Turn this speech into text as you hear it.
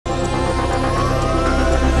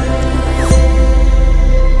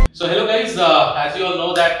as you all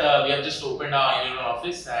know that we have just opened our annual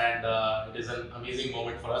office, and it is an amazing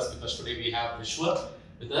moment for us because today we have Vishwa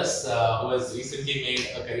with us, who has recently made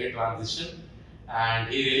a career transition, and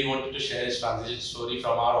he really wanted to share his transition story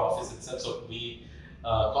from our office itself. So we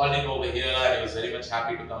called him over here, and he was very much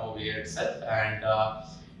happy to come over here itself. And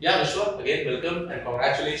yeah, Vishwa, again, welcome and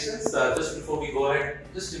congratulations. Just before we go ahead,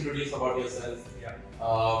 just introduce about yourself. Yeah.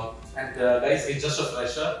 Guys, he's just a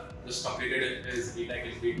fresher. Just completed his BTech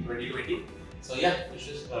in 2020. So yeah,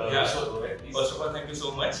 Vishwa, go ahead, please. First of all, thank you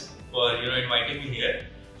so much for inviting me here.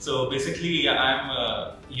 So basically, I'm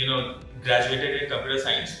graduated in computer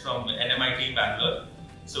science from NMIT Bangalore.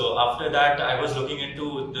 So after that, I was looking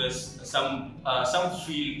into some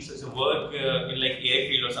fields, work in like AI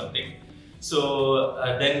field or something. So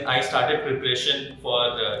then I started preparation for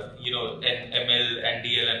an ML and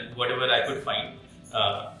DL and whatever I could find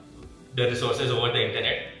the resources over the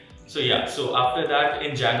internet. So yeah, so after that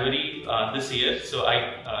in January this year, so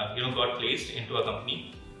I got placed into a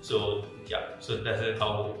company. So yeah, so that is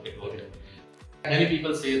how it worked. Many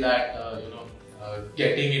people say that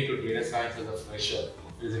getting into data science as a fresher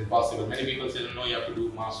is impossible. Many people say no, you have to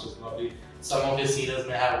do masters. Probably some of your seniors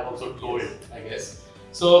may have also told, I guess.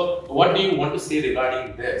 So what do you want to say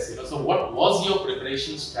regarding this? So what was your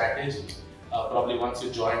preparation strategy? Probably once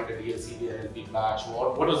you joined the DLCB NLP batch,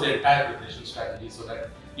 what was the entire preparation strategy so that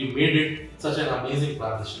you made it such an amazing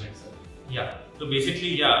transition itself? Yeah. So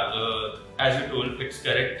basically, yeah, as you told, it's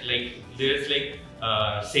correct. Like there's like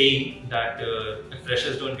saying that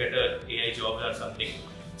freshers don't get a AI job or something.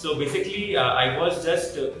 So basically, I was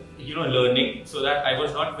just learning, so that I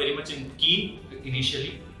was not very much keen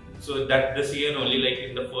initially. So that this year only, like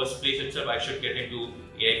in the first place itself, I should get into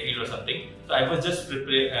AI field or something. So I was just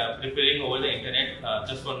preparing over the internet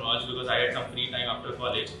just for knowledge because I had some free time after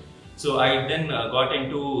college. So I then got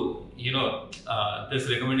into this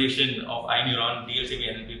recommendation of iNeuron DLCB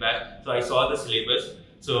NLP batch. So I saw the syllabus.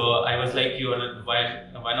 So I was like,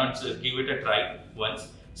 why not give it a try once?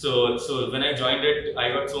 So when I joined it, I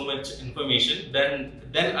got so much information.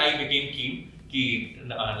 Then I became keen.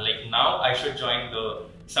 Like now I should join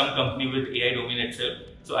some company with AI domain itself.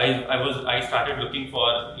 So I started looking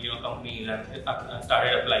for companies and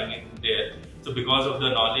started applying it there. So because of the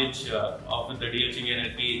knowledge of the DLCB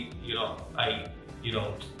NLP,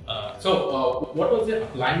 So what was your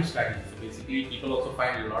applying strategy? So basically, people also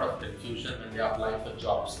find a lot of confusion when they are applying for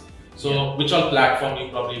jobs. So yeah. Which all platform you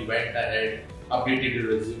probably went ahead, updated your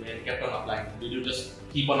resume and kept on applying? Did you just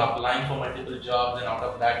keep on applying for multiple jobs and out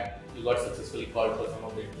of that you got successfully called for some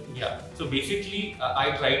of the interviews? Yeah. So basically,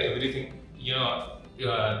 I tried everything.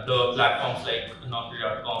 The platforms like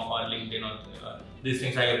Naukri.com or LinkedIn or these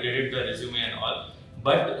things. I updated the resume and all.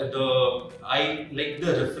 But I like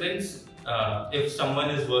the reference. If someone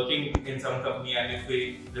is working in some company and if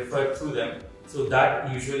we refer through them, so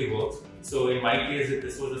that usually works. So in my case,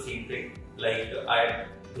 this was the same thing. Like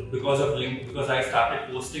because I started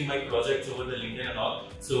posting my projects over the LinkedIn and all.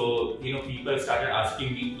 So people started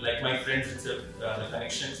asking me, like my friends itself, the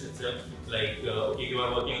connections itself, like okay, you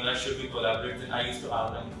are working on that, should we collaborate? And I used to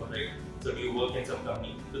ask them, right? So do you work in some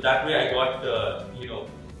company? So that way I got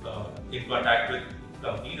in contact with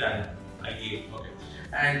companies and I gave. Okay.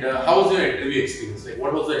 And how was your interview experience? Like,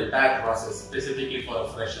 what was the entire process specifically for a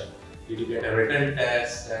fresher? Did you get a written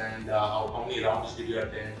test, and how many rounds did you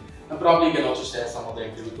attend? And probably you can also share some of the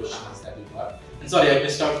interview questions that you got. And sorry, I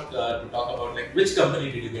missed out to talk about like which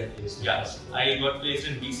company did you get placed in? Yeah, I got placed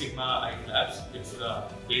in B Sigma IT Labs. It's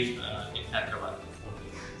based in Hyderabad.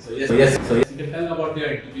 Okay. So yes, you can tell about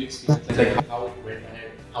your interview experience, like how it went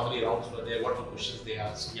ahead, how many rounds were there, what were questions they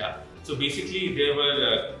asked. Yeah. So basically there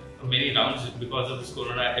were many rounds because of this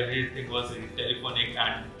corona. Everything was telephonic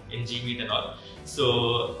and in Gmeet and all.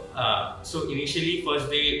 So initially first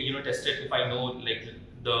they tested if I know like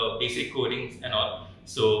the basic codings and all.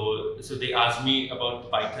 So they asked me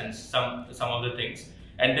about Python, some of the things,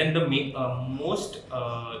 and then the most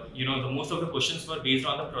of the questions were based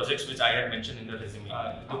on the projects which I had mentioned in the resume.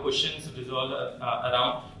 The questions resolved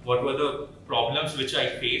around what were the problems which I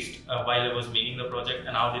faced while I was making the project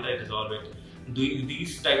and how did I resolve it.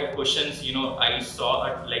 These type of questions, I saw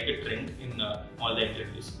like a trend in all the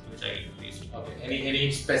interviews which I faced. Okay.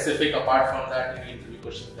 Any specific apart from that? Any interview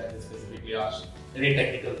questions that they specifically asked? Any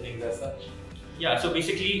technical things as such? Yeah. So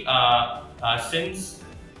basically, since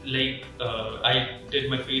like I did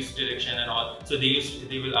my face direction and all, so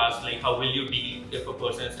they will ask like how will you deal if a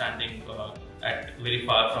person is standing at very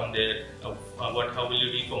far from there? How will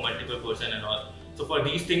you deal for multiple person and all? So for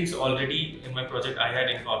these things already in my project I had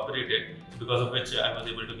incorporated, because of which I was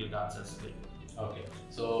able to give the answers. Okay,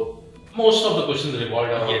 so most of the questions revolved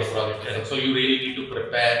around the project. Correct. So you really need to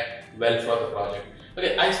prepare well for the project.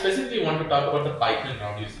 Okay, I specifically want to talk about the Python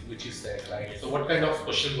round, which you said, right? So what kind of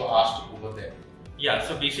questions were asked over there? Yeah,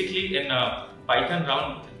 so basically in Python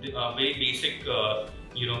round, very basic,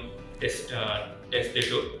 test they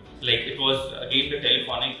took. Like it was again the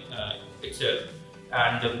telephonic itself,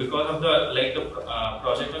 and because of the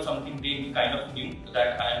project was something they kind of knew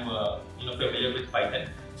that I am familiar with Python.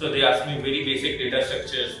 So they asked me very basic data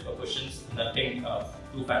structures questions, nothing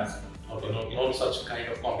too fancy. Okay, no such kind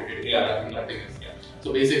of competitive programming, nothing. Yeah.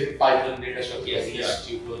 So basic Python data structures, Yes,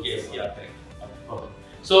 correct. Okay.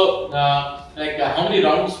 So, how many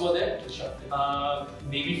rounds were there?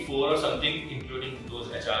 Maybe 4 or something, including those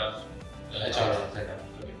HR rounds. Okay.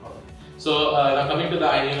 So, now coming to the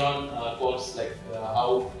iNeuron course,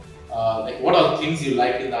 what are the things you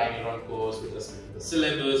like in the iNeuron course with respect to the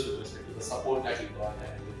syllabus, with respect to the support that you got, and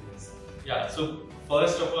everything? Yeah. So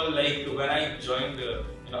first of all, like when I joined,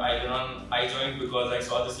 iNeuron, I joined because I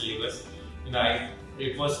saw the syllabus.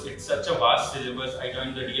 It's such a vast syllabus. I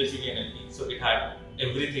joined the DLCD NLP, so it had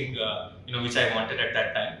everything which I wanted at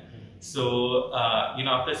that time. So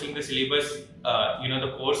after seeing the syllabus,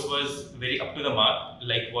 the course was very up to the mark,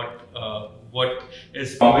 like what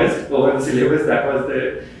is promised over the syllabus that was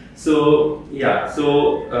there. So yeah,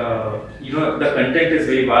 the content is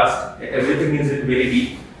very vast. Everything is very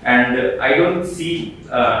deep, and I don't see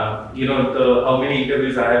how many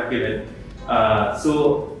interviews I have given.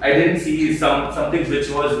 So I didn't see some things which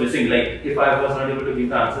was missing. Like if I was not able to give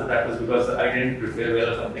the answer, that was because I didn't prepare well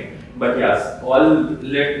or something. But yes,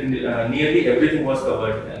 nearly everything was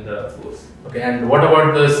covered in the course. Okay, and what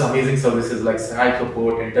about this amazing services like Skype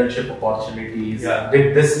support, internship opportunities? Yeah.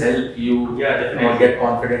 Did this help you get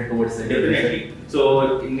confident towards it? Definitely.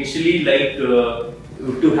 So initially, to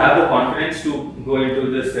have the confidence to go into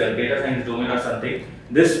this data science domain or something,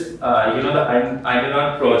 this, the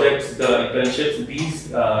iNeuron projects, the internships, these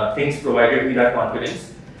things provided me that confidence.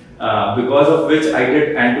 Because of which I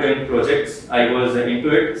did end-to-end projects, I was into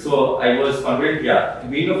it. So I was confident,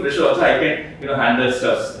 being a fresher also, I can, handle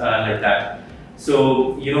stuff like that.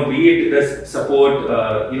 So, be it the support,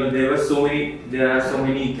 there are so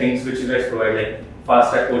many things which you guys provide, like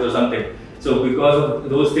fast track codes or something. So because of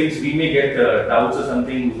those things, we may get doubts or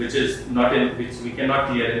something which we cannot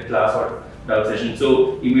clear in class or doubt session.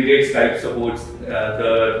 So immediate Skype supports,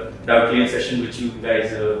 the doubt clear session which you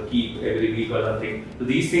guys keep every week or something. So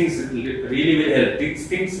these things really will help. These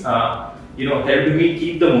things, helped me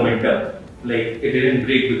keep the momentum. Like it didn't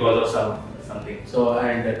break because of something. So,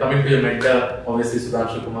 and coming to your mentor, obviously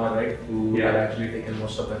Sudhanshu Kumar, right, who had actually taken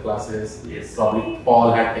most of the classes. Yes. Probably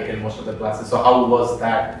Paul had taken most of the classes. So how was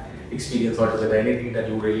that experience altogether? Anything that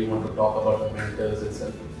you really want to talk about the mentors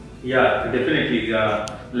itself? Yeah, definitely.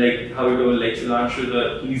 Like how you told, like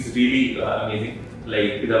Sudhanshu, he's really amazing.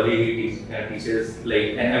 Like the way he teaches,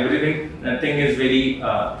 and everything. Nothing is very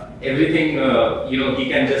everything.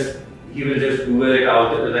 He will just Google it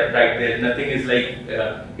out right there. Nothing is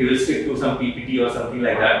he will stick to some PPT or something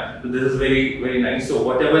like that. So this is very, very nice. So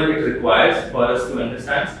whatever it requires for us to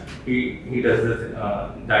understand, he does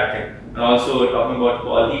that thing. And also talking about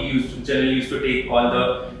Paul, he generally used to take all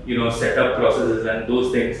the setup processes and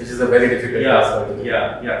those things, which is a very difficult task.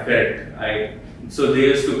 Yeah, correct. So there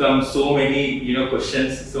used to come so many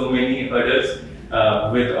questions, so many hurdles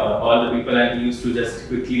with all the people, and he used to just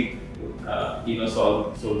quickly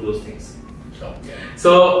solve those things. Sure.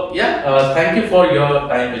 So thank you for your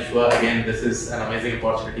time, Vishwa. Again, this is an amazing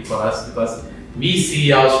opportunity for us because we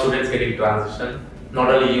see our students getting transition. Not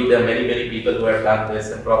only you, there are many people who have done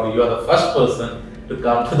this, and probably you are the first person to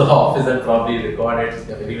come to the office and probably record it.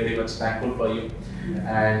 We are very much thankful for you.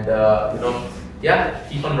 And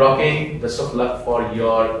keep on rocking. Best of luck for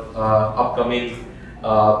your upcoming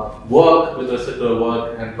work with respect to your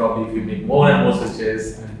work, and probably if you make more and more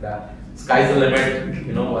switches, and sky's the limit,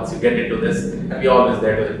 once you get into this, and we're always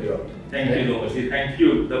there to help you out. Thank you so much. Thank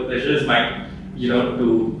you. The pleasure is mine,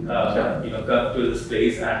 to come to this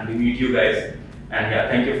place and meet you guys. And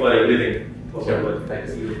thank you for everything. Sure.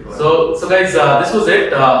 Thanks. So guys, this was it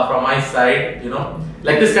from my side.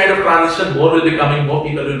 Like this kind of transition, more will be coming, more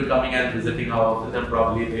people will be coming and visiting our office, and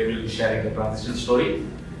probably they will be sharing the transition story.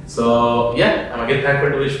 So I'm again thankful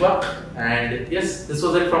to Vishwa, and yes, this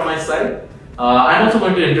was it from my side. I'm also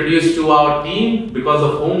going to introduce to our team, because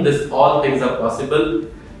of whom all things are possible.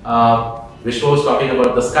 Vishwa was talking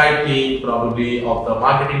about the Skype team, probably of the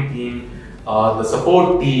marketing team, the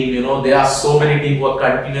support team. There are so many teams who are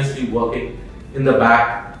continuously working in the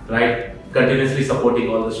back, right? Continuously supporting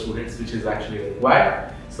all the students, which is actually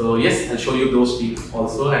required. So yes, I'll show you those teams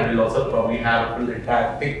also, and we'll also probably have a full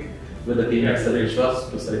entire thing with the team at Vishwa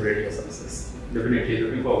to celebrate your success. Definitely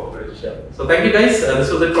looking forward to it. Sure. So thank you guys.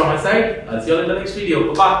 This was it from my side. I'll see you all in the next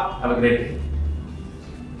video. Bye. Have a great day.